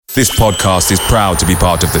This podcast is proud to be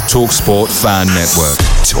part of the TalkSport Fan Network.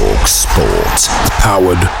 TalkSport.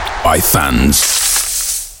 Powered by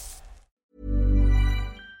fans.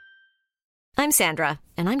 I'm Sandra,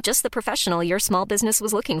 and I'm just the professional your small business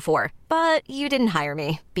was looking for. But you didn't hire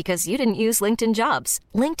me because you didn't use LinkedIn Jobs.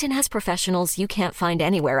 LinkedIn has professionals you can't find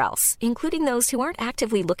anywhere else, including those who aren't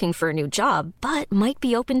actively looking for a new job, but might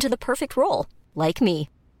be open to the perfect role, like me.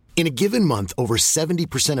 In a given month, over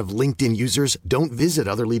 70% of LinkedIn users don't visit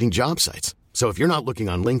other leading job sites. So if you're not looking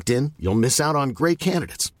on LinkedIn, you'll miss out on great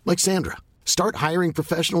candidates like Sandra. Start hiring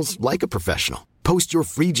professionals like a professional. Post your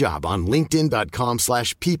free job on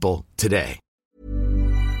linkedin.com/people today.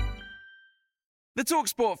 The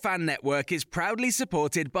TalkSport Fan Network is proudly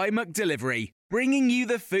supported by McDelivery, bringing you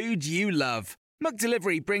the food you love.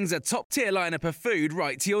 McDelivery brings a top-tier lineup of food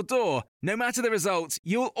right to your door. No matter the result,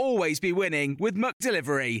 you'll always be winning with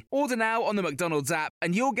McDelivery. Order now on the McDonald's app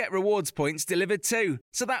and you'll get rewards points delivered too.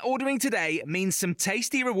 So that ordering today means some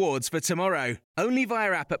tasty rewards for tomorrow. Only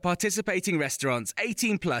via app at participating restaurants.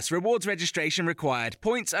 18 plus. Rewards registration required.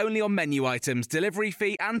 Points only on menu items. Delivery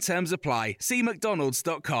fee and terms apply. See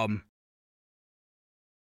mcdonalds.com.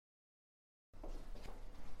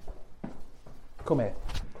 Come here.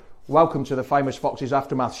 Welcome to the Famous Foxes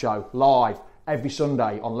Aftermath Show, live every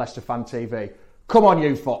Sunday on Leicester Fan TV. Come on,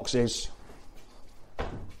 you Foxes.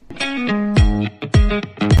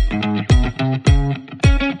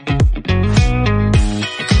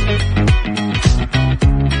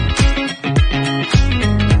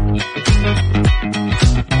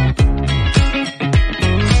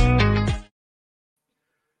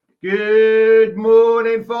 Good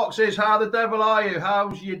morning, Foxes. How the devil are you?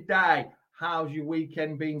 How's your day? How's your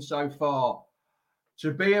weekend been so far? To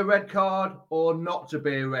be a red card or not to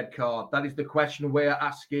be a red card? That is the question we're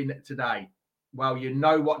asking today. Well, you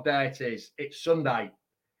know what day it is. It's Sunday.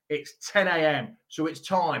 It's 10 a.m. So it's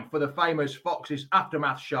time for the Famous Foxes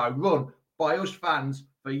Aftermath Show, run by us fans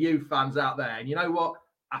for you fans out there. And you know what?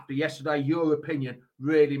 After yesterday, your opinion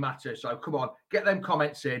really matters. So come on, get them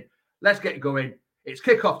comments in. Let's get going. It's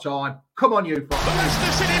kick-off time. Come on, you Foxes. The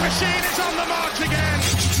Leicester City machine is on the march again.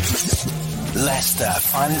 Leicester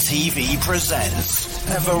Fan TV presents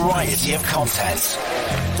a variety of content,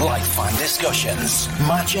 like-fan discussions,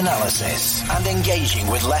 match analysis, and engaging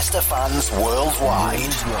with Leicester fans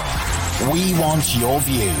worldwide. We want your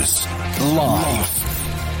views live.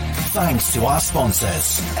 Thanks to our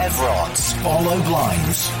sponsors, Everard's, Bolo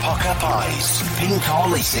Blinds, Pocker Pies, Pink Car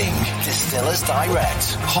Leasing, Distillers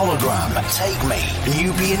Direct, Hologram, Take Me,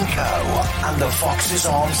 Newbie & Co, and the Foxes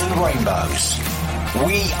Arms and Rainbows.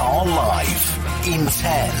 We are live in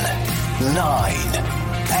 10, 9,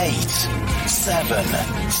 8, 7,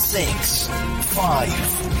 6, 5,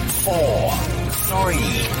 4, 3,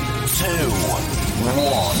 2,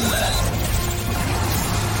 1.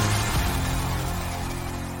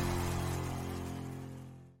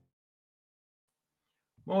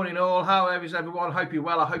 Morning all, how is everyone? Hope you're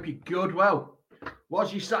well, I hope you're good. Well,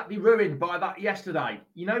 was your Saturday ruined by that yesterday?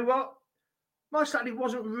 You know what? My Saturday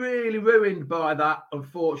wasn't really ruined by that,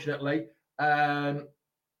 unfortunately.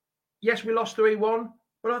 Yes, we lost 3-1,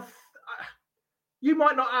 but you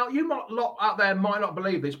lot out there might not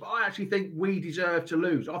believe this, but I actually think we deserve to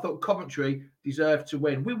lose. I thought Coventry deserved to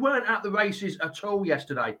win. We weren't at the races at all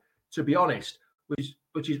yesterday, to be honest,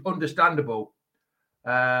 which is understandable.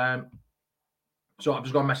 So I've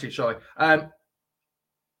just got a message, sorry. The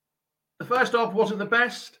first half wasn't the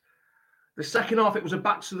best. The second half, it was a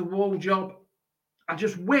back-to-the-wall job. I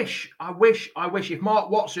wish, if Mark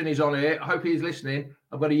Watson is on here, I hope he's listening,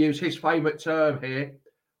 I'm going to use his favourite term here.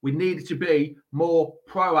 We needed to be more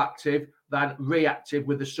proactive than reactive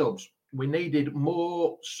with the subs. We needed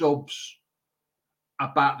more subs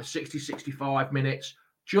about the 60-65 minutes,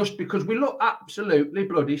 just because we look absolutely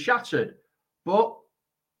bloody shattered. But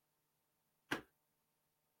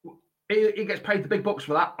he gets paid the big bucks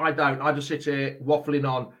for that. I don't. I just sit here waffling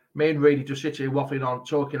on. Me and Reedy just sit here waffling on,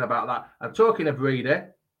 talking about that. And talking of Reedy,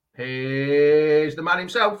 here's the man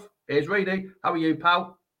himself. Here's Reedy. How are you,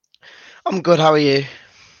 pal? I'm good. How are you?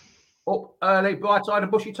 Up early, bright-eyed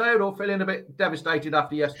and bushy-tailed, or feeling a bit devastated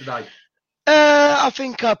after yesterday? I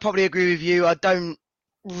think I probably agree with you. I don't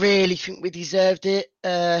really think we deserved it.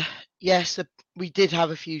 Yes, we did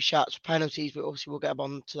have a few shots, penalties, but obviously we'll get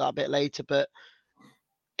on to that a bit later. But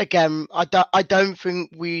again, I don't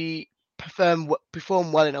think we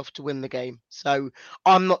perform well enough to win the game. So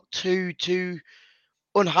I'm not too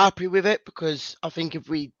unhappy with it, because I think if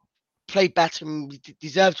we played better and we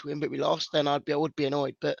deserved to win, but we lost, then I would be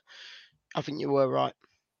annoyed. But I think you were right.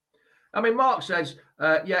 I mean, Mark says,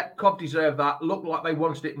 Cov deserved that. Looked like they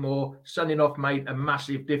wanted it more. Sending off made a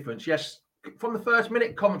massive difference. Yes, from the first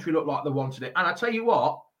minute, commentary looked like they wanted it. And I tell you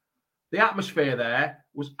what, the atmosphere there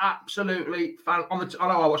was absolutely I know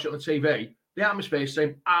I watched it on the TV. The atmosphere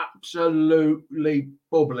seemed absolutely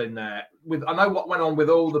bubbling there. I know what went on with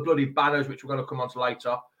all the bloody banners, which we're going to come on to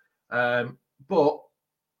later. But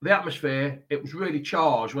the atmosphere, it was really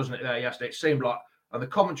charged, wasn't it, there yesterday? It seemed like, and the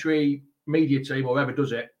commentary media team, or whoever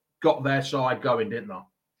does it, got their side going, didn't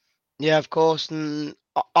they? Yeah, of course. And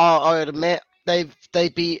I would admit they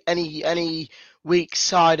beat any weak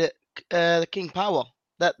side at the King Power.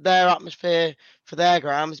 That their atmosphere for their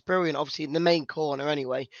ground is brilliant. Obviously, in the main corner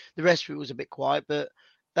anyway. The rest of it was a bit quiet, but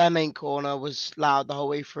their main corner was loud the whole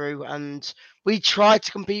way through. And we tried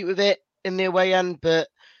to compete with it in the away end, but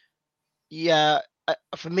yeah,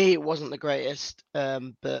 for me it wasn't the greatest.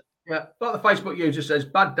 But yeah, like the Facebook user says,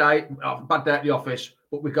 bad day at the office,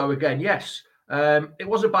 but we go again. Yes, it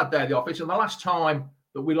was a bad day at the office, and the last time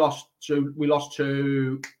that we lost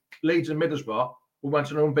to Leeds and Middlesbrough, we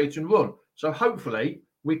went on an unbeaten run. So hopefully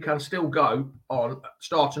we can still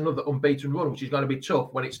start another unbeaten run, which is going to be tough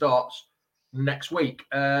when it starts next week.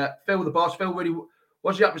 Phil, the boss, really,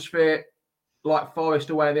 what's the atmosphere like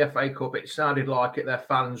Forest away in the FA Cup? It sounded like it. Their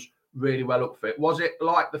fans really well up for it. Was it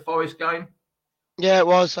like the Forest game? Yeah, it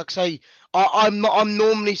was. Like I say, I'm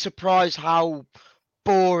normally surprised how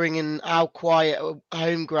boring and how quiet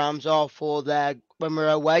home grounds are for when we're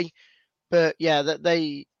away. But yeah, that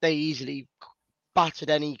they easily battered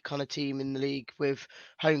any kind of team in the league with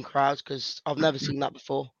home crowds, because I've never seen that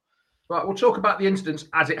before. Right, we'll talk about the incidents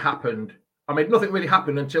as it happened. I mean, nothing really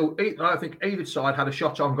happened until I don't think either side had a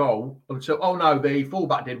shot on goal until the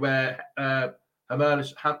fullback did, where I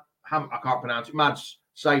can't pronounce it. Mads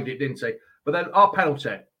saved it, didn't he? But then our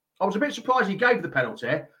penalty, I was a bit surprised he gave the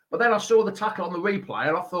penalty, but then I saw the tackle on the replay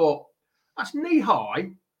and I thought, that's knee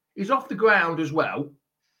high. He's off the ground as well.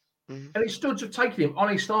 Mm-hmm. And he stood to take him on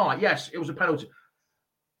his thigh. Yes, it was a penalty.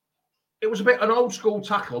 It was a bit an old school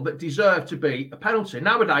tackle that deserved to be a penalty.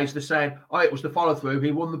 Nowadays, they're saying, it was the follow through.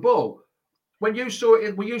 He won the ball. When you saw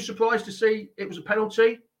it, were you surprised to see it was a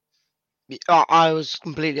penalty? I was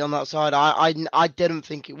completely on that side. I didn't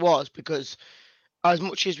think it was, because as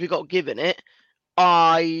much as we got given it,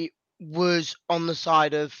 I was on the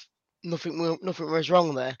side of nothing was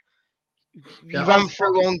wrong there. He ran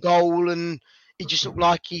through on goal, and he just looked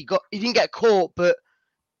like he didn't get caught, but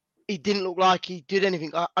he didn't look like he did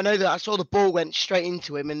anything. I know that I saw the ball went straight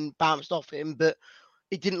into him and bounced off him, but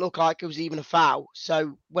it didn't look like it was even a foul.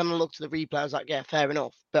 So when I looked at the replay, I was like, yeah, fair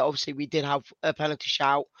enough. But obviously we did have a penalty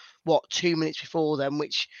shout, 2 minutes before then,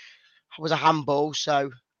 which was a handball. So,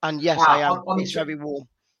 and yes, I am. It's very warm.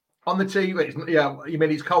 On the TV, you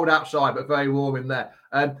mean it's cold outside, but very warm in there.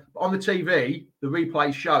 On the TV, the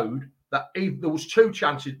replay showed that there was two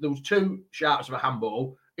chances, there was two shouts of a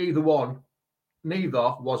handball. Neither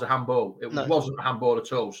was a handball. It wasn't a handball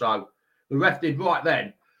at all. So the ref did right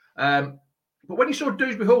then. But when you saw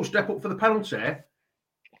Dewsbury Hall step up for the penalty, I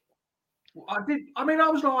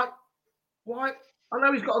was like, why? I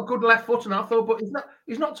know he's got a good left foot, and I thought, but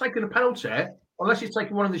he's not taking a penalty unless he's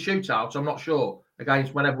taking one of the shootouts. I'm not sure,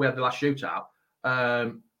 against whenever we had the last shootout.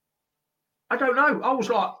 I don't know. I was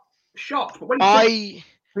like shocked. But when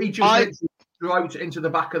he just threw it into the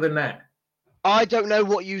back of the net. I don't know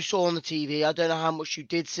what you saw on the TV. I don't know how much you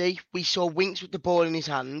did see. We saw Winks with the ball in his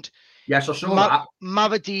hand. Yes, I saw that.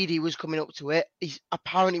 Mavadidi was coming up to it.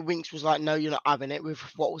 Apparently Winks was like, no, you're not having it, with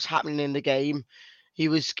what was happening in the game. He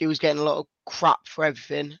was getting a lot of crap for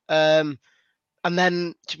everything. And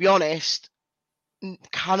then, to be honest,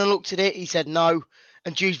 kind of looked at it. He said no.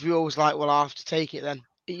 And Dewsbury was like, well, I have to take it then.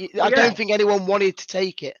 I don't think anyone wanted to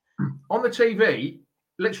take it. On the TV,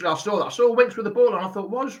 literally, I saw that. I saw Winks with the ball, and I thought,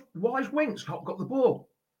 why has Winks not got the ball?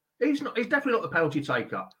 He's definitely not the penalty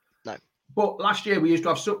taker. No. But last year, we used to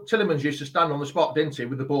have Tillemans used to stand on the spot, didn't he,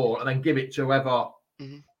 with the ball, and then give it to whoever.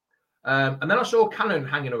 Mm-hmm. And then I saw Cannon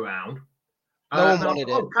hanging around. No one wanted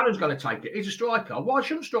it. Cannon's going to take it. He's a striker. Why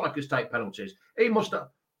shouldn't strikers take penalties? He must have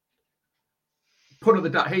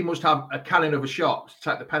he must have a cannon of a shot to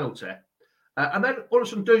take the penalty. And then all of a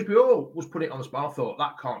sudden, Dewsbury Hall was putting it on the spot. I thought,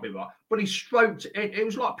 that can't be right. But he stroked it. It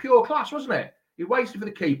was like pure class, wasn't it? He waited for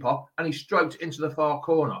the keeper and he stroked it into the far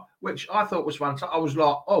corner, which I thought was fantastic. I was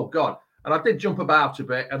like, oh, God. And I did jump about a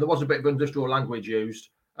bit, and there was a bit of industrial language used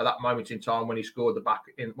at that moment in time when he scored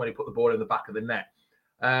when he put the ball in the back of the net.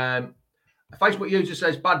 A Facebook user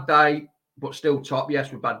says, bad day, but still top.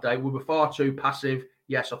 Yes, we're bad day. We were far too passive.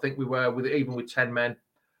 Yes, I think we were, even with 10 men.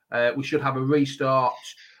 We should have a restart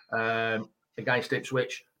against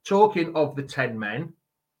Ipswich. Talking of the 10 men,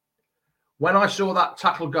 when I saw that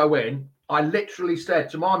tackle go in, I literally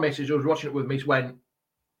said to my missus who was watching it with me, went,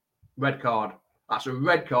 red card. That's a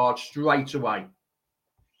red card straight away.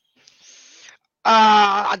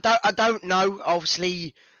 I don't know.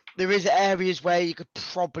 Obviously, there is areas where you could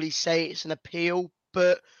probably say it's an appeal,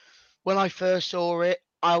 but when I first saw it,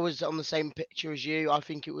 I was on the same picture as you. I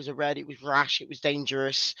think it was a red. It was rash. It was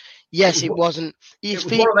dangerous. Yes, it wasn't. It was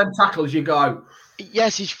one of them tackles you go.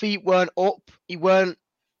 Yes, his feet weren't up.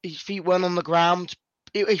 His feet weren't on the ground.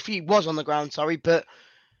 If he was on the ground, sorry, but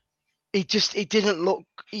it didn't look.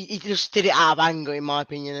 He just did it out of anger, in my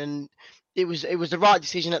opinion, and it was the right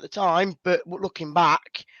decision at the time. But looking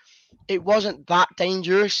back, it wasn't that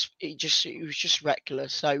dangerous. It was just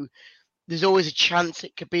reckless. So there's always a chance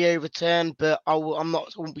it could be overturned, but I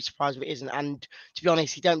wouldn't be surprised if it isn't. And to be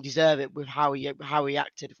honest, he don't deserve it with how he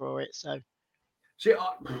acted for it. So, see,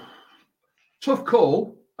 tough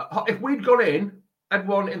call. If we'd gone in,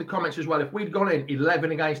 everyone in the comments as well, if we'd gone in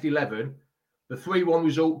 11 against 11, the 3-1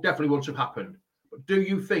 result definitely wouldn't have happened. But do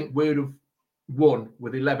you think we'd have won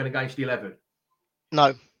with 11 against 11?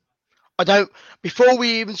 No, I don't. Before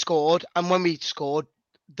we even scored, and when we scored,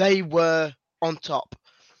 they were on top.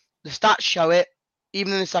 The stats show it.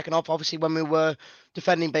 Even in the second half, obviously, when we were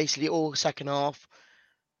defending basically all second half,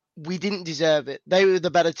 we didn't deserve it. They were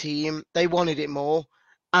the better team. They wanted it more.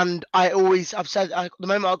 And I've said, the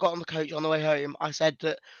moment I got on the coach on the way home, I said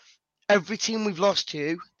that every team we've lost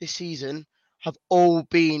to this season have all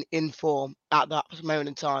been in form at that moment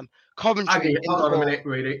in time. Coventry. Aggie, hold on a minute,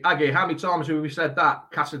 really. Aggie, how many times have we said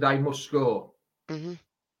that Cassidy must score? Mm-hmm.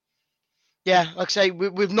 Yeah, like I say,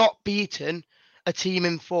 we've not beaten a team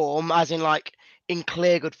in form, as in like in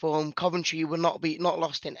clear good form. Coventry were not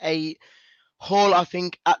lost in 8. Hull, I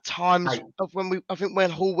think at times when we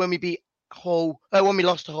beat Hull, when we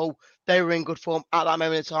lost to Hull, they were in good form at that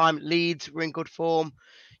moment in time. Leeds were in good form.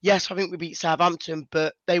 Yes, I think we beat Southampton,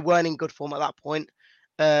 but they weren't in good form at that point.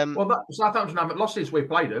 Southampton haven't lost since we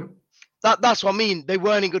played them. That's what I mean. They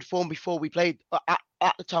weren't in good form before we played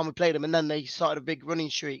at the time we played them, and then they started a big running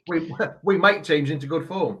streak. We make teams into good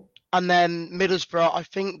form. And then Middlesbrough, I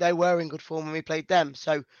think they were in good form when we played them.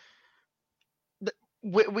 So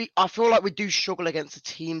I feel like we do struggle against the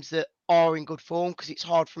teams that are in good form because it's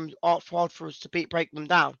hard for us to break them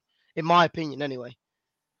down, in my opinion, anyway.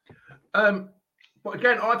 But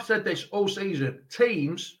again, I've said this all season.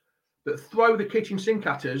 Teams that throw the kitchen sink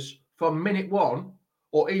at us from minute 1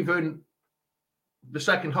 or even the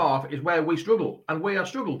second half is where we struggle, and we have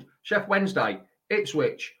struggled. Sheff Wednesday,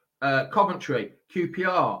 Ipswich, Coventry,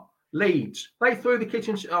 QPR, Leeds. They threw the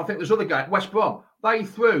kitchen. I think there's other guys. West Brom. They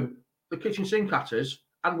threw the kitchen sink at us,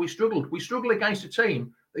 and we struggled. We struggle against a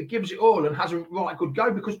team that gives it all and has a right good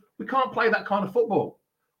go because we can't play that kind of football.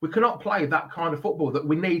 We cannot play that kind of football that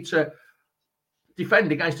we need to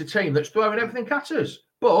defend against a team that's throwing everything at us.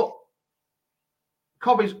 But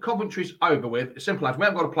Coventry's over with. It's simple as we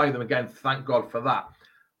haven't got to play them again. Thank God for that.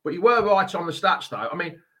 But you were right on the stats, though. I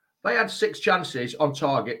mean, they had 6 chances on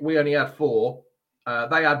target. We only had 4.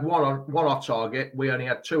 They had one off target. We only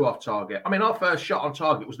had 2 off target. I mean, our first shot on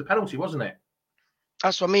target was the penalty, wasn't it?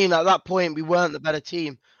 That's what I mean. At that point, we weren't the better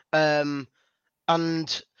team. And I'm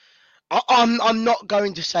not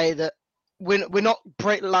going to say that we're not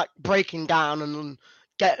breaking down and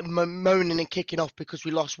moaning and kicking off because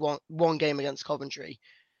we lost one game against Coventry.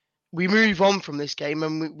 We move on from this game,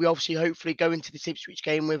 and we obviously hopefully go into the Ipswich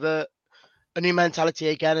game with a new mentality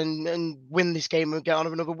again and win this game and get on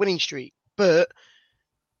another winning streak. But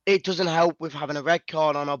it doesn't help with having a red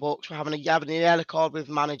card on our books. We're having a yellow card with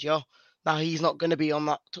manager. Now he's not going to be on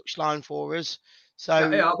that touchline for us. So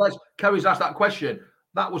Kerry's asked that question.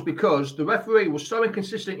 That was because the referee was so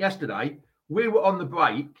inconsistent yesterday. We were on the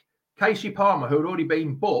break. Casey Palmer, who had already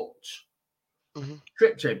been booked,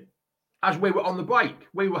 tripped him as we were on the break.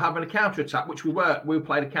 We were having a counter-attack, which we were. We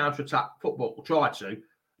played a counter-attack football. We tried to. It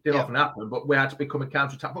didn't often happen, but we had to become a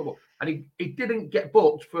counter-attack football. And he didn't get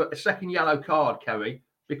booked for a second yellow card, Kerry,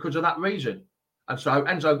 because of that reason. And so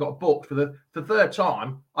Enzo got booked for the third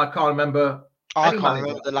time. I can't remember. I can't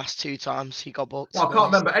remember the last 2 times he got booked. Well, I can't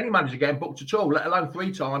remember any manager getting booked at all, let alone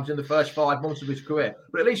 3 times in the first 5 months of his career.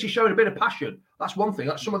 But at least he's shown a bit of passion. That's one thing.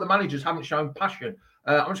 Some of the managers haven't shown passion.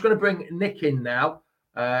 I'm just going to bring Nick in now.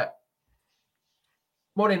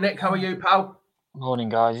 Morning, Nick. How are you, pal? Morning,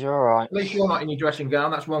 guys. You're all right. At least you're not in your dressing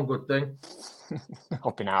gown. That's one good thing.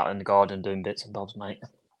 I've been out in the garden doing bits and bobs, mate.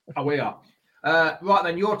 Oh, we are. Right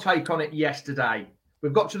then, your take on it yesterday.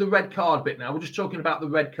 We've got to the red card bit now. We're just talking about the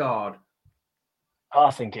red card. I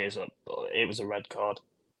think it was a red card.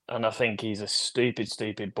 And I think he's a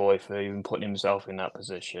stupid boy for even putting himself in that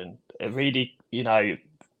position. It really,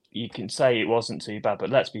 you can say it wasn't too bad, but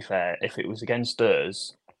let's be fair. If it was against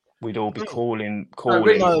us, we'd all be calling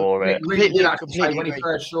Rick, for it. Rick did actually say when he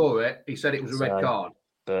first saw it, he said it was a red card.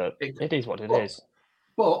 But it is what it is.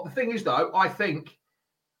 But the thing is, though, I think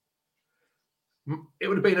it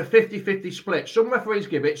would have been a 50-50 split. Some referees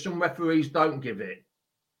give it, some referees don't give it.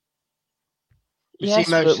 Yes,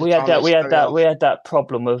 but we had that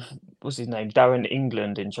problem of, what's his name, Darren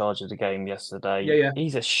England in charge of the game yesterday. Yeah.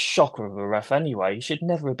 He's a shocker of a ref anyway. He should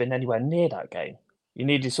never have been anywhere near that game. You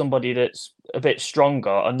needed somebody that's a bit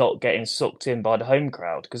stronger and not getting sucked in by the home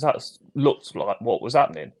crowd, because that looked like what was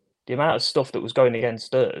happening. The amount of stuff that was going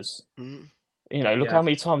against us. You know, look how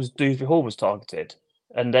many times Dewsbury Hall was targeted,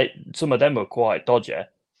 and some of them were quite dodgy. Yeah.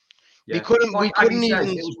 We couldn't even.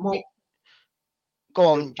 It was more. Go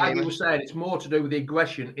on, Jamie. Jamie Was saying it's more to do with the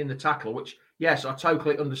aggression in the tackle, which, yes, I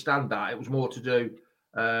totally understand that. It was more to do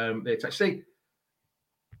the attack. See,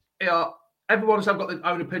 everyone's got their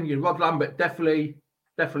own opinion. Rod Lambert, definitely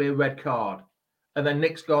a red card. And then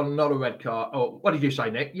Nick's gone, not a red card. Oh, what did you say,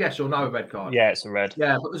 Nick? Yes or no, a red card? Yeah, it's a red.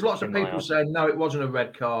 Yeah, but there's lots of people saying, no, it wasn't a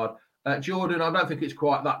red card. Jordan, I don't think it's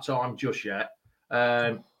quite that time just yet.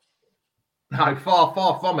 No,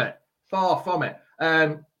 far from it. Far from it.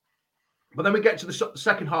 But then we get to the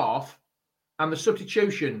second half and the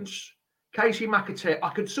substitutions. Casey McAteer, I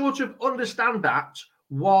could sort of understand that,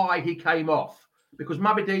 why he came off. Because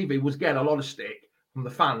Mabidivi was getting a lot of stick from the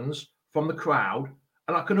fans, from the crowd.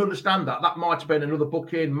 And I can understand that. That might have been another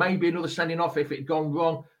booking, maybe another sending off if it had gone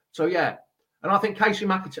wrong. So, yeah. And I think Casey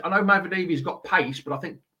McAteer, I know Mabidivi's got pace, but I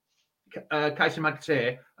think Casey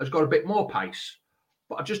McAteer has got a bit more pace.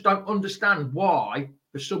 But I just don't understand why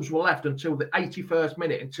the subs were left until the 81st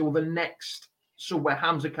minute, until the next sub where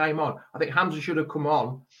Hamza came on. I think Hamza should have come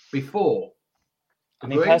on before. I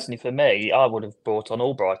mean, personally, for me, I would have brought on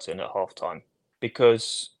Albrighton at half-time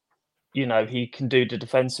because, you know, he can do the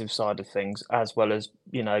defensive side of things as well as,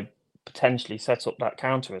 you know, potentially set up that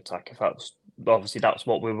counter-attack if that's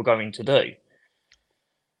what we were going to do.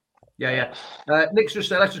 Yeah. Nick's just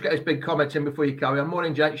said, let's just get this big comment in before you carry on.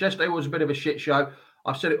 Morning, Jake. Yesterday was a bit of a shit show.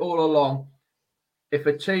 I've said it all along. If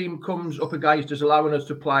a team comes up against us, allowing us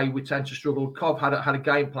to play, we tend to struggle. Cov had a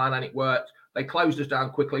game plan and it worked. They closed us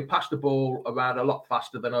down quickly, passed the ball around a lot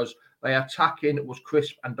faster than us. Their attacking was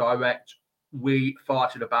crisp and direct. We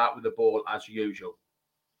farted about with the ball as usual.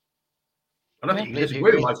 I don't think you can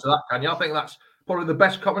disagree with most of that, can you? I think that's probably the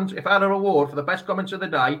best comment. If I had an award for the best comment of the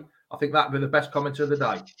day, I think that would be the best comment of the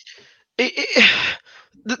day.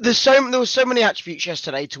 There were so many attributes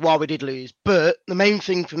yesterday to why we did lose, but the main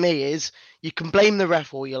thing for me is you can blame the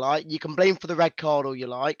ref all you like, you can blame for the red card all you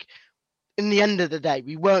like. In the end of the day,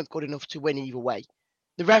 we weren't good enough to win either way.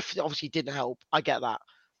 The ref obviously didn't help. I get that.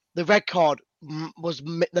 The red card was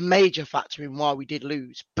the major factor in why we did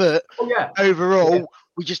lose, but overall,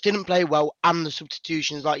 we just didn't play well, and the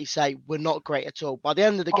substitutions, like you say, were not great at all. By the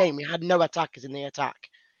end of the game, we had no attackers in the attack.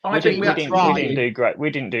 We didn't do great. We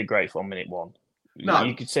didn't do great from minute one. No,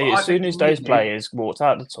 you could see as soon as those players walked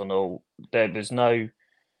out the tunnel, there was no.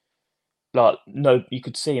 You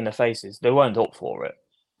could see in their faces they weren't up for it.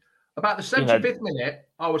 About the 75th minute,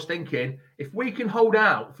 I was thinking, if we can hold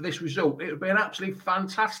out for this result, it would be an absolutely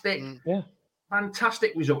fantastic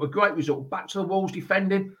result, a great result. Back to the walls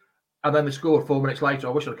defending, and then they scored 4 minutes later.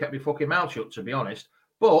 I wish I'd kept my fucking mouth shut, to be honest.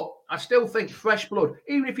 But I still think fresh blood,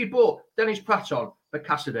 even if you bought Dennis Pratt on for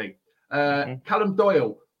Cassidy, Callum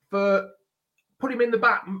Doyle put him in the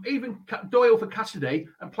back, even Doyle for Cassidy,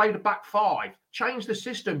 and played a back five. Change the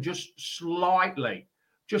system just slightly,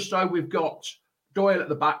 just so we've got Doyle at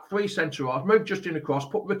the back, 3 centre-halves, move Justin across,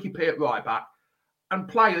 put Ricky P at right back, and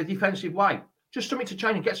play the defensive way. Just something to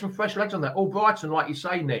change and get some fresh legs on there. Albrighton, like you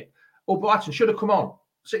say, Nick. Albrighton should have come on.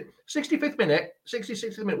 65th minute,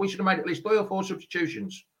 66th minute, we should have made at least 3 or 4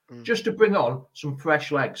 substitutions just to bring on some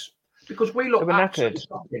fresh legs. Because we look absolutely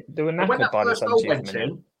shocking. They were knackered by the 70th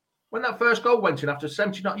minute. When that first goal went in after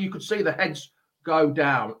 79, you could see the heads go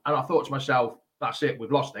down. And I thought to myself, that's it,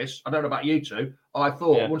 we've lost this. I don't know about you two. I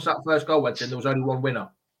thought once that first goal went in, there was only one winner.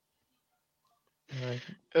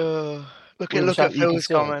 Look at Phil's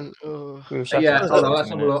comment. Hold on, let's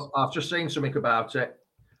have a look. I've just seen something about it.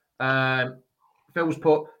 Phil's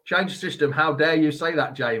put, change the system. How dare you say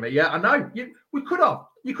that, Jamie? Yeah, I know. We could have.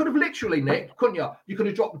 You could have literally, Nick, couldn't you? You could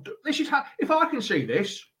have dropped. This is how, if I can see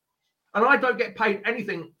this, and I don't get paid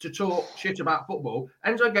anything to talk shit about football,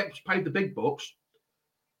 and I get paid the big bucks,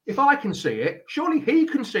 if I can see it, surely he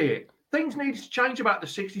can see it. Things need to change about the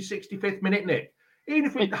 65th minute, Nick. Even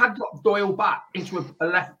if we had got Doyle back into a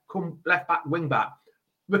left back, wing back,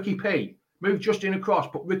 Ricky P, move Justin across,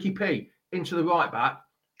 put Ricky P into the right back,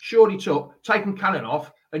 surely taken Cannon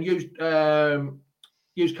off and used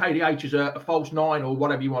KDH as a false 9 or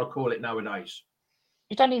whatever you want to call it nowadays.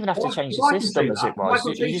 You don't even have to change the system as it was.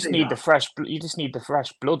 You just need the fresh. You just need the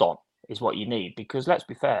fresh blood on is what you need, because let's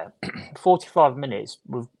be fair, 45 minutes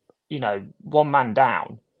with one man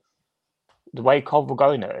down. The way Cov were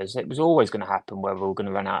going at us, it was always going to happen where we were going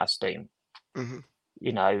to run out of steam.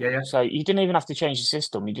 Mm-hmm. So you didn't even have to change the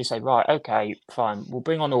system. You just say, right, okay, fine, we'll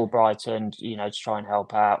bring on Albrighton, to try and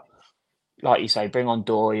help out. Like you say, bring on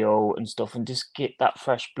Doyle and stuff, and just get that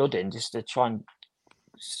fresh blood in, just to try and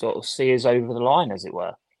sort of see us over the line, as it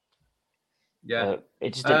were. Yeah,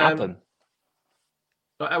 it just didn't happen.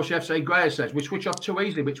 Like LCFC Gray says, we switch off too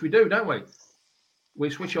easily, which we do, don't we?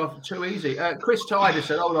 We switch off too easy. Chris Tyder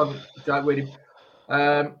said, "Hold on, don't read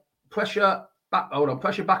him. Pressure back. Hold on,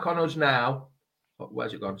 pressure back on us now. Oh,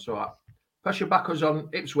 where's it gone? So right. Pressure back us on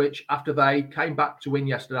Ipswich after they came back to win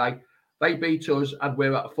yesterday. They beat us, and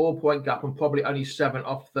we're at a 4-point gap and probably only 7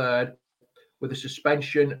 off third, with a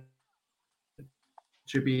suspension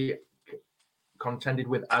to be contended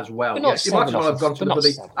with as well. Yes, you might as well have gone to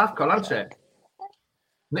the AFCON, hasn't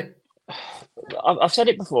it? I've said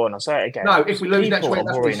it before and I'll say it again. No, if we lose next week,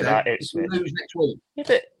 that's what about if we lose next week. Yeah,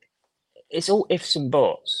 but it's all ifs and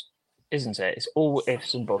buts, isn't it? It's all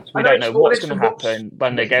ifs and buts. We don't know what's going to happen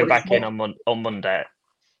when they go back in on Monday.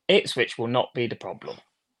 Ipswich will not be the problem.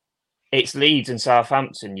 It's Leeds and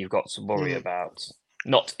Southampton you've got to worry about,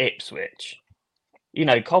 not Ipswich.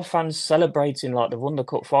 Cov fans celebrating like they've won the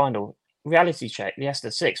cup final. Reality check, yes,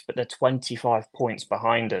 they're 6th, but they're 25 points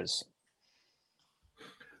behind us.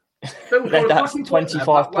 That's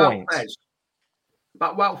 25 points.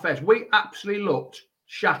 But Welfare, we absolutely looked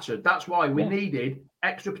shattered. That's why we needed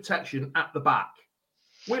extra protection at the back.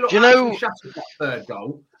 We looked shattered that third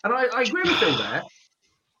goal. And I agree with you there.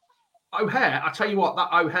 O'Hare, I tell you what, that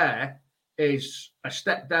O'Hare is a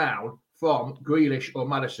step down from Grealish or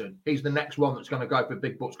Maddison. He's the next one that's going to go for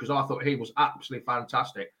big bucks, because I thought he was absolutely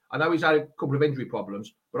fantastic. I know he's had a couple of injury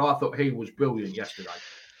problems, but I thought he was brilliant yesterday.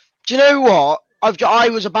 Do you know what? I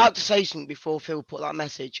was about to say something before Phil put that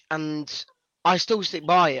message, and I still stick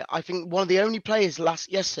by it. I think one of the only players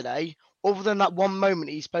yesterday, other than that one moment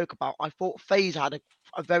he spoke about, I thought FaZe had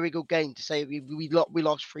a very good game to say we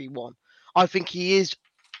lost 3-1. I think he is,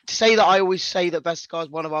 to say that I always say that Vestergaard is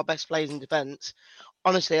one of our best players in defence.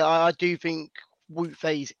 Honestly, I do think Wout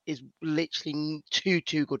FaZe is literally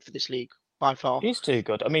too good for this league. By far. He's too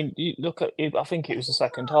good. I mean, you look at, I think it was the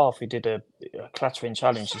second half, he did a clattering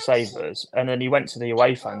challenge to save us, and then he went to the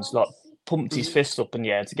away fans, pumped his fist up in the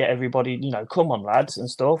air to get everybody, come on, lads, and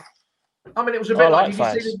stuff. I mean, it was a bit like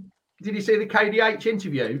did you see the KDH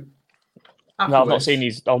interview? Afterwards? No,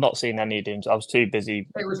 I've not seen any of them. I was too busy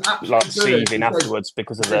seething afterwards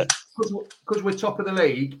because of it. Because we're top of the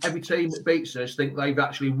league, every team that beats us think they've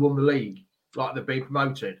actually won the league, like they've been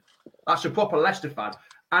promoted. That's a proper Leicester fan.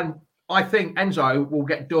 And I think Enzo will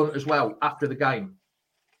get done as well after the game.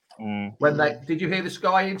 Did you hear the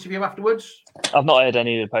Sky interview afterwards? I've not heard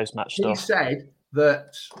any of the post-match stuff. He said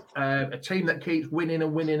that a team that keeps winning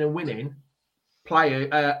and winning and winning,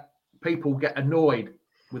 people get annoyed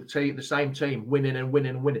with the same team winning and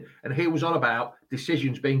winning and winning. And he was on about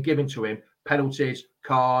decisions being given to him, penalties,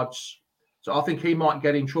 cards. So I think he might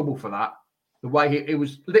get in trouble for that. The way he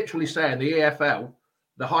was literally saying the EFL,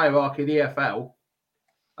 the hierarchy of the EFL,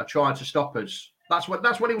 are trying to stop us. That's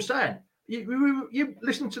what he was saying. You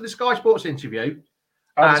listen to the Sky Sports interview.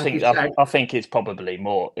 I think it's probably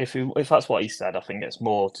more. If that's what he said, I think it's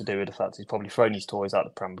more to do with the fact he's probably thrown his toys out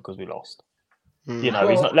the pram because we lost. He's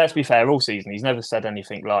not. Let's be fair. All season, he's never said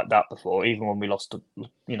anything like that before. Even when we lost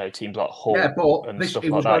to, teams like Hull and stuff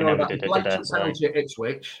like that, he never did it. The penalty at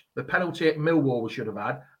Ipswich, the penalty at Millwall we should have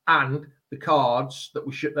had, and the cards that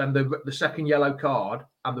we should. Then the second yellow card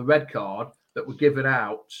and the red card that were given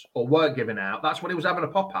out or weren't given out. That's what he was having a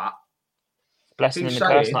pop at. Blessing and the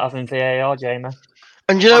curse not having VAR, Jamie.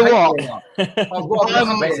 And you know what?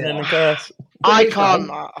 Blessing and the curse. I can't.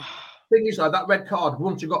 Thing is, though, that red card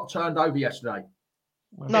wouldn't have got turned over yesterday.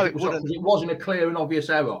 No, it wouldn't. It wasn't a clear and obvious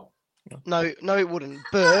error. No, it wouldn't.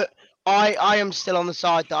 But I am still on the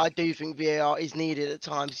side that I do think VAR is needed at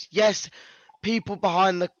times. Yes, people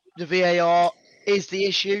behind the VAR is the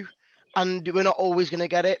issue. And we're not always going to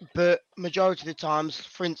get it, but majority of the times,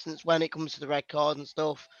 for instance, when it comes to the red card and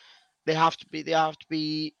stuff, they have to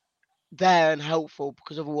be there and helpful,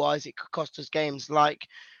 because otherwise it could cost us games. Like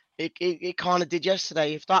it kind of did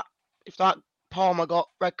yesterday. If that Palmer got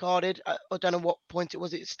red carded, I don't know what point it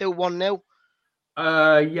was. It's still 1-0.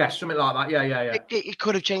 Yes, something like that. Yeah. It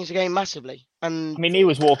could have changed the game massively. And I mean, he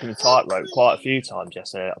was walking the tightrope quite a few times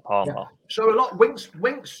yesterday at Palmer. Yeah. So a lot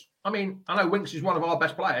Winks. I mean, I know Winks is one of our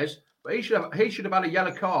best players. But he should have had a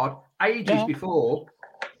yellow card ages before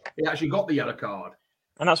he actually got the yellow card.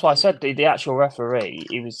 And that's why I said the actual referee,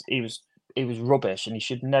 he was rubbish, and he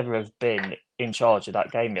should never have been in charge of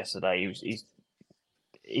that game yesterday.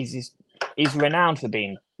 He's renowned for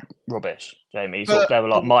being rubbish, Jamie. He's up there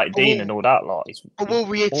with like Mike Dean and all that lot. I will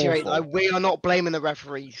reiterate awful. though, we are not blaming the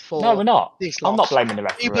referees for No, we're not. this loss. I'm not blaming the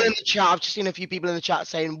referee. People in the chat, I've just seen a few people in the chat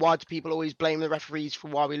saying, why do people always blame the referees for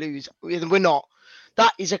why we lose? We're not.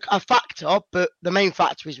 That is a factor, but the main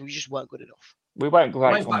factor is we just weren't good enough. We weren't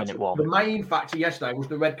great from minute one. The main factor yesterday was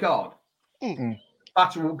the red card.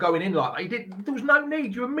 Battle going in like that. There was no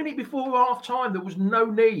need. You were a minute before half time. There was no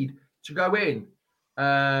need to go in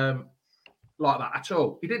like that at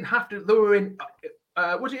all. He didn't have to. They were in.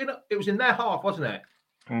 Was it in? It was in their half, wasn't it?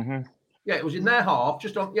 Mm-hmm. Yeah, it was in their half.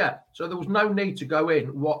 Just on. Yeah. So there was no need to go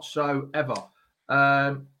in whatsoever.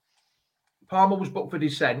 Palmer was booked for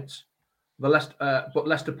dissent. But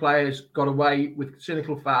Leicester players got away with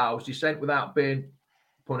cynical fouls, dissent without being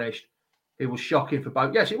punished. It was shocking for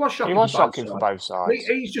both. Yes, it was shocking. It was shocking for both sides.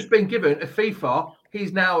 He's just been given a FIFA.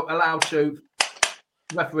 He's now allowed to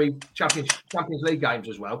referee Champions League games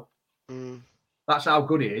as well. That's how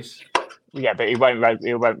good he is. Yeah, but he won't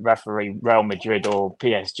referee Real Madrid or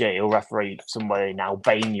PSG. He'll referee somewhere in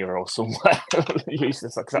Albania or somewhere.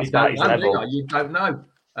 Useless. That's about his level. You don't know.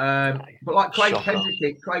 But like Craig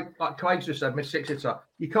just said, Miss Sixiter,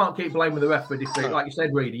 you can't keep blaming the ref for defeat. Like you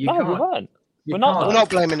said, Reedy, We're not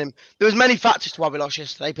blaming him. There was many factors to why we lost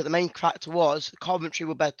yesterday, but the main factor was Coventry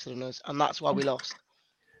were better than us, and that's why we lost.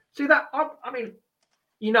 See that? I mean,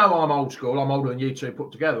 you know, I'm old school. I'm older than you two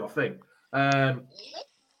put together, I think. I'm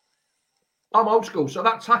old school, so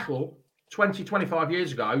that tackle 20, 25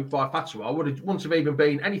 years ago by Fatwa wouldn't have even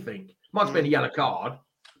been anything. Might have been a yellow card,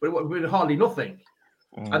 but it would have been hardly nothing.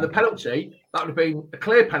 And the penalty, that would have been a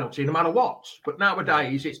clear penalty no matter what. But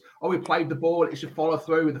nowadays, it's, we played the ball, it's a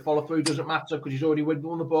follow-through. The follow-through doesn't matter because he's already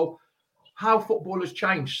won the ball. How football has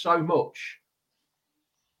changed so much.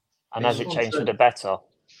 And has it changed for the better?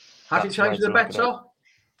 Has it changed for the better?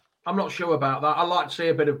 I'm not sure about that. I like to see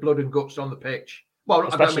a bit of blood and guts on the pitch. Well,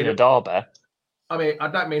 especially in a derby. I mean, I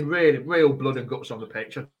don't mean really real blood and guts on the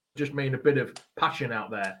pitch. I just mean a bit of passion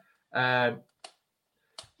out there.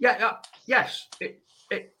 Yes,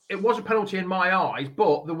 it was a penalty in my eyes,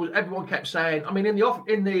 but everyone kept saying. I mean, in the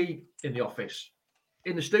office,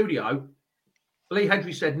 in the studio, Lee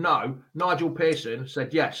Hendry said no. Nigel Pearson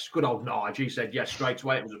said yes. Good old Nigel. He said yes straight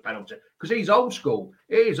away. It was a penalty because he's old school.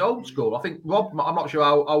 He is old school. I think Rob. I'm not sure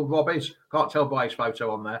how old Rob is. Can't tell by his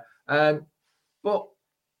photo on there. But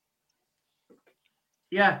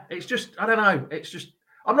yeah, it's just I don't know. It's just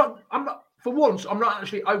I'm not. For once, I'm not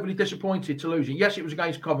actually overly disappointed to losing. Yes, it was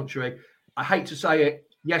against Coventry. I hate to say it.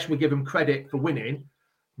 Yes, we give them credit for winning.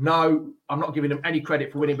 No, I'm not giving them any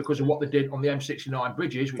credit for winning because of what they did on the M69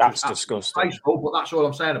 bridges, which that's was disgusting. Baseball, but that's all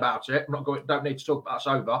I'm saying about it. Don't need to talk about it's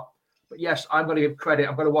over. But yes, I'm going to give credit.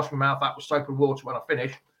 I'm going to wash my mouth out with soap and water when I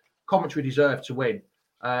finish. Coventry deserved to win,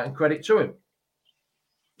 and credit to him.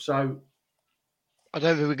 So, I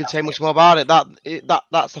don't think we can say much more about it.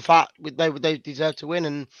 That's the fact. They deserve to win,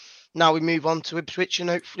 and now we move on to Ipswich and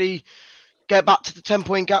hopefully get back to the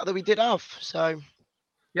 10-point gap that we did have. So,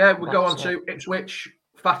 yeah, we'll go on to Ipswich.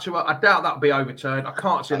 Fatwa, I doubt that'll be overturned. I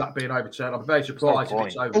can't see that being overturned. I'm very surprised if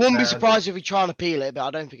it's overturned. I wouldn't be surprised if we try and appeal it, but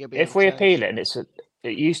I don't think it'll be. If we appeal it, and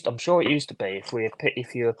I'm sure it used to be.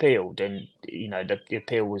 If you appealed, and the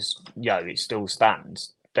appeal was it still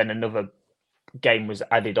stands. Then another game was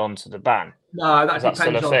added on to the ban. No, that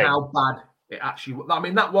depends on how bad it actually was. I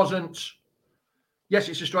mean, that wasn't. Yes,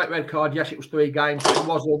 it's a straight red card. Yes, it was 3 games. But it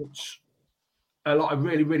wasn't a lot of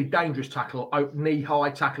really, really dangerous tackle,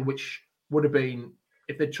 knee-high tackle, which would have been.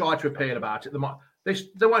 If they tried to appeal about it, they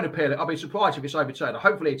won't appeal it. I'll be surprised if it's overturned.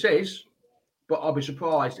 Hopefully it is, but I'll be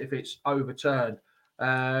surprised if it's overturned.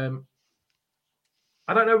 I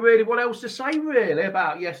don't know really what else to say really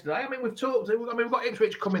about yesterday. I mean, we've got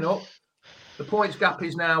Ipswich coming up. The points gap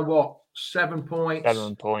is now 7 points.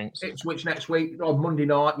 7 points. Ipswich next week on Monday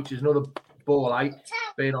night, which is another ball ache,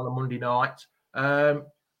 being on a Monday night. I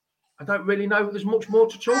don't really know. There's much more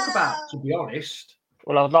to talk about, to be honest.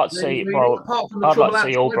 Well, I'd like to see. I'd like to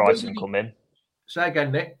see Albrighton come in. Say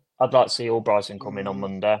again, Nick. I'd like to see Albrighton come in on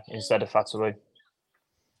Monday instead of Fatawu.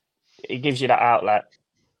 It gives you that outlet.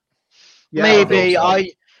 Yeah, maybe I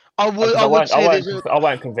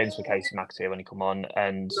won't convince with Casey McAteer when he come on,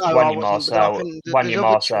 and Wanya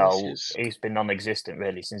Marcel, he's been non-existent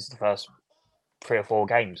really since the first 3 or 4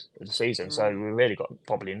 games of the season. So we really got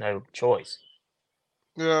probably no choice.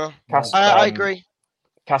 Yeah, I agree.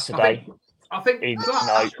 Cassidy. I think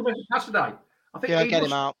Cassidy. I think get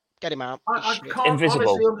him out. Get him out. I can't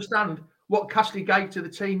honestly understand what Cassidy gave to the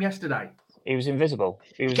team yesterday. He was invisible.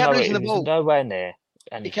 He was nowhere near.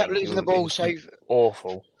 anything. He kept losing the ball, so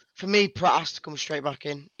awful. For me, Pratt has to come straight back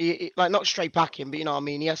in. Like not straight back in, but you know what I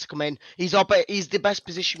mean. He has to come in. He's the best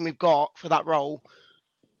position we've got for that role,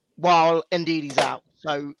 while indeed he's out.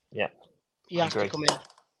 So yeah, he has to come in.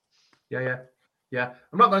 Yeah.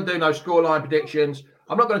 I'm not going to do no scoreline predictions.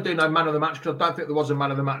 I'm not going to do no man of the match because I don't think there was a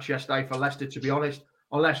man of the match yesterday for Leicester, to be honest.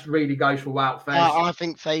 Unless Reedy goes for Wout Fez. I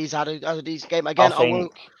think Faze had a decent game. Again,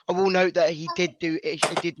 I will note that he did do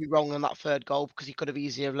wrong on that third goal because he could have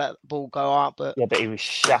easily let the ball go out. But he was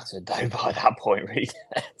shattered though by that point, really.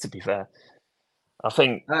 To be fair, I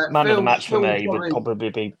think man of the match for me would probably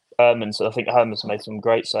be Herman. So I think Herman's made some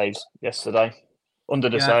great saves yesterday under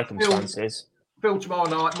the circumstances. Phil tomorrow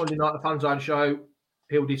night, Monday night, the Fan Zone show.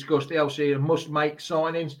 He'll discuss the LC and must-make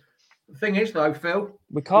signings. The thing is, though, Phil,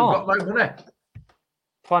 we've got no money.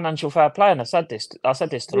 Financial fair play, and I said this to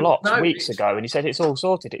Lots weeks ago, and he said it's all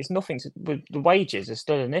sorted. It's nothing. The wages are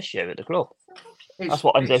still an issue at the club. That's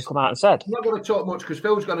what MJ's come out and said. I'm not going to talk much because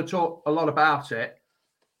Phil's going to talk a lot about it.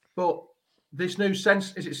 But this new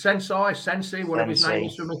Sensi, whatever his name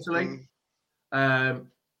is from Italy,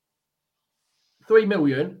 3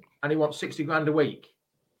 million, and he wants 60 grand a week.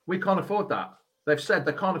 We can't afford that. They've said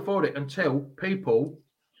they can't afford it until people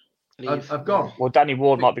have gone. Well, Danny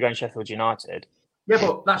Ward might be going to Sheffield United. Yeah,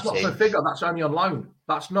 but that's not for a figure. That's only on loan.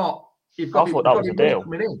 That's not. I thought that was a deal.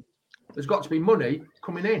 Coming in. There's got to be money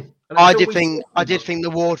coming in. I did think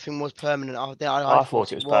the Ward thing was permanent. I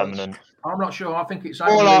thought it was permanent. I'm not sure. I think it's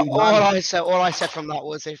all I said from that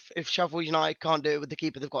was if Sheffield United can't do it with the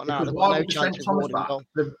keeper they've got now, they've got no chance of Ward and goal.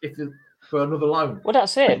 For another loan. Well,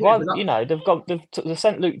 that's it. Well, you know, they've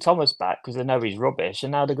sent Luke Thomas back because they know he's rubbish,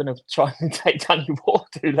 and now they're going to try and take Danny Ward,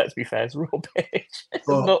 who, let's be fair, is rubbish. It's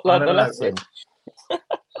not like the lesson. I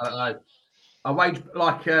don't know. A wage,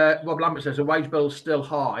 like Rob Lambert says, a wage bill's still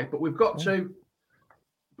high, but we've got to.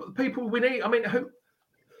 But the people we need, I mean, who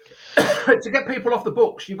to get people off the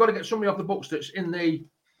books, you've got to get somebody off the books that's in the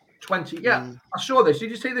 20. Yeah, I saw this.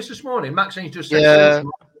 Did you see this morning? Maxine's just said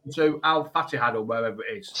to Al Fatihad or wherever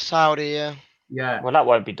it is. Saudi, yeah. Well, that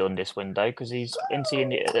won't be done this window because he's into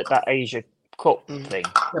that Asia Cup thing.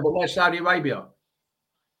 Yeah, but where's Saudi Arabia?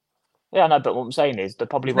 Yeah, I know, but what I'm saying is they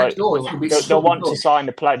probably won't. They'll want to sign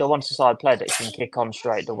the player. They'll want to sign a player that can kick on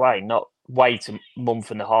straight away, not wait a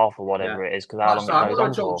month and a half or whatever it is. Because how long it goes on for. I'm not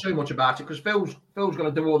going to talk too much about it because Phil's going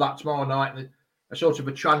to do all that tomorrow night. A sort of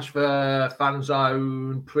a transfer fan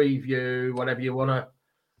zone preview, whatever you want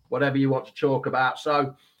to talk about.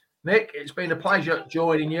 So, Nick, it's been a pleasure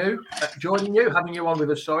joining you, having you on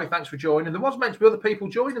with us. Sorry, thanks for joining. There was meant to be other people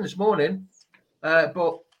joining this morning,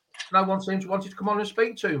 but no one seems wanted to come on and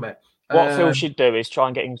speak to me. What Phil should do is try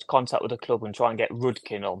and get in contact with the club and try and get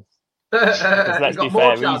Rudkin on. Let's be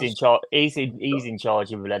fair, he's in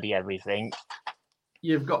charge of bloody everything.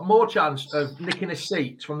 You've got more chance of nicking a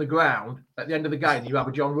seat from the ground at the end of the game. You have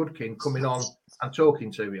a John Rudkin coming on and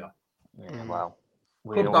talking to you. Yeah, well,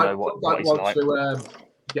 we all know what he's like. To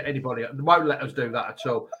get anybody. They won't let us do that at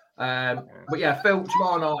all. But yeah, Phil,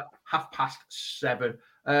 tomorrow night,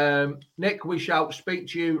 7:30. Nick, we shall speak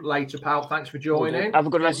to you later, pal. Thanks for joining. Have a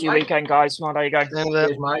good rest of your weekend, guys. Smart, there you go.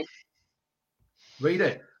 Cheers, mate. Read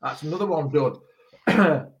it. That's another one done.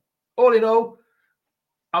 All in all,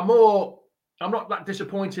 I'm not that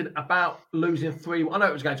disappointed about losing 3. I know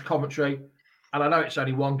it was against Coventry, and I know it's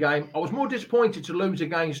only one game. I was more disappointed to lose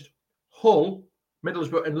against Hull,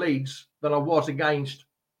 Middlesbrough, and Leeds than I was against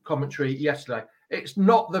Coventry yesterday. It's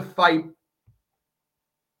not the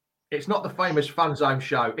famous Fan Zone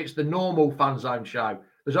show. It's the normal Fan Zone show.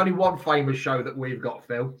 There's only one famous show that we've got,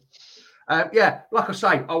 Phil. Like I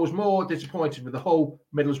say, I was more disappointed with the Hull,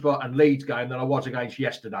 Middlesbrough, and Leeds game than I was against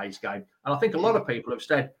yesterday's game. And I think a lot of people have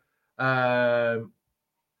said the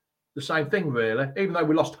same thing, really, even though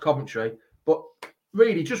we lost to Coventry. But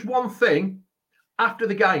really, just one thing. After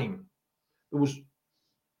the game, there was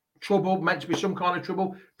trouble, meant to be some kind of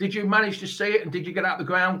trouble. Did you manage to see it, and did you get out the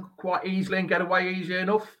ground quite easily and get away easy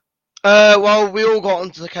enough? Well, we all got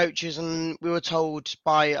onto the coaches and we were told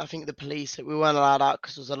by, I think, the police that we weren't allowed out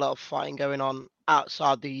because there was a lot of fighting going on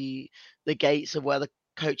outside the gates of where the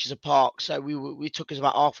coaches are parked. So we took us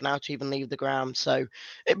about half an hour to even leave the ground. So,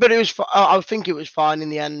 but it was, I think it was fine in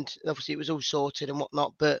the end. Obviously, it was all sorted and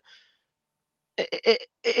whatnot, but it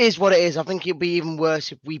is what it is. I think it'd be even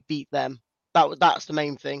worse if we beat them. That's the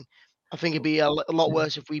main thing. I think it'd be a lot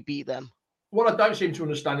worse if we beat them. What I don't seem to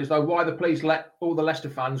understand is, though, why the police let all the Leicester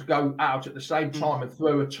fans go out at the same time and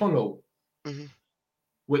through a tunnel,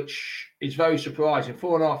 which is very surprising.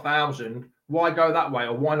 4,500. Why go that way,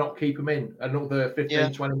 or why not keep them in another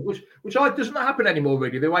 15, 20? Which doesn't happen anymore,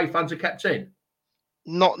 really. The away fans are kept in.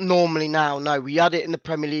 Not normally now, no. We had it in the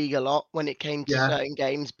Premier League a lot when it came to Yeah. certain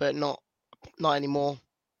games, but not anymore.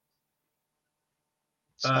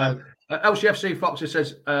 So, LCFC Foxer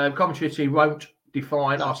says commentary won't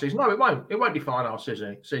define our season. No, it won't. It won't define our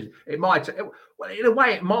season. It might. Well, in a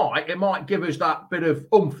way, it might. It might give us that bit of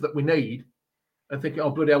oomph that we need, and thinking, oh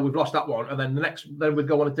bloody hell, we've lost that one, and then then we'd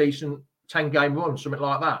go on a decent 10-game run, something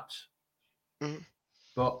like that. Mhm.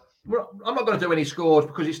 But I'm not going to do any scores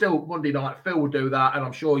because it's still Monday night. Phil will do that, and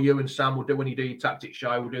I'm sure you and Sam will do when you do your tactics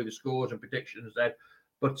show. We'll do the scores and predictions then.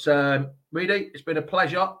 But Reedy, it's been a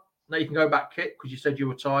pleasure. Now you can go back, Kit, because you said you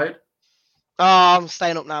were tired. oh, I'm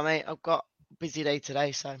staying up now, mate. I've got a busy day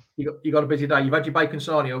today, so. You got a busy day. You've had your bacon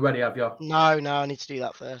sarnie already, have you? No, I need to do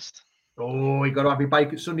that first. Oh, you got to have your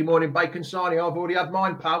bacon Sunday morning bacon sarnie. I've already had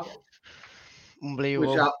mine, pal.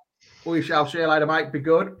 Unbelievable. We shall see you later, mate. Be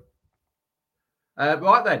good.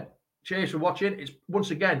 Right then. Cheers for watching. It's once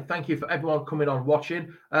again, thank you for everyone coming on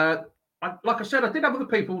watching. Like I said, I did have other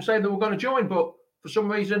people saying they were going to join, but for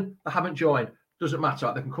some reason they haven't joined. Doesn't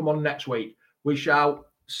matter. They can come on next week. We shall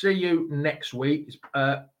see you next week.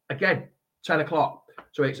 Again, 10 o'clock.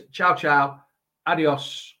 So it's ciao, ciao,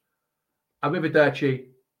 adios, arrivederci,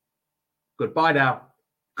 goodbye now.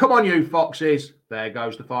 Come on, you foxes. There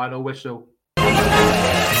goes the final whistle.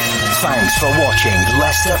 Thanks for watching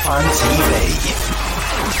Leicester Fan TV.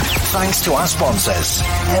 Thanks to our sponsors,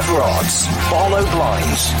 Everod's, Barlow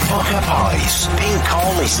Blinds, Poker Pies, Pink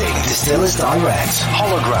Car Leasing, Distillers Direct,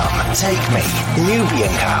 Hologram, Take Me,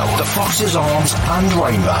 Nubian Cow, The Fox's Arms and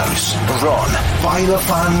Rainbows. Run by the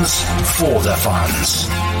fans, for the fans.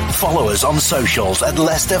 Follow us on socials at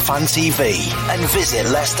Leicester Fan TV and visit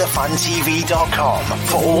leicesterfantv.com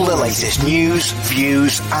for all the latest news,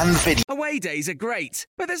 views and videos. Away days are great,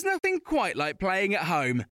 but there's nothing quite like playing at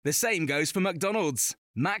home. The same goes for McDonald's.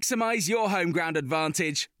 Maximise your home ground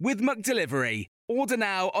advantage with McDelivery. Order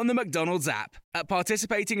now on the McDonald's app. At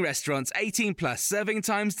participating restaurants, 18 plus serving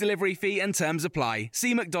times, delivery fee and terms apply.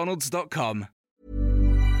 See mcdonalds.com.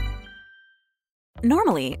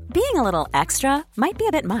 Normally, being a little extra might be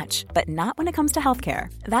a bit much, but not when it comes to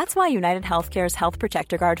healthcare. That's why United Healthcare's Health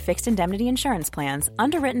Protector Guard fixed indemnity insurance plans,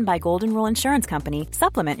 underwritten by Golden Rule Insurance Company,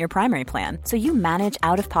 supplement your primary plan so you manage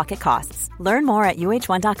out-of-pocket costs. Learn more at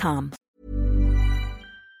uh1.com.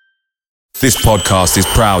 This podcast is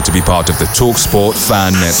proud to be part of the TalkSport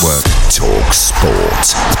Fan Network.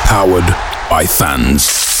 TalkSport. Powered by fans.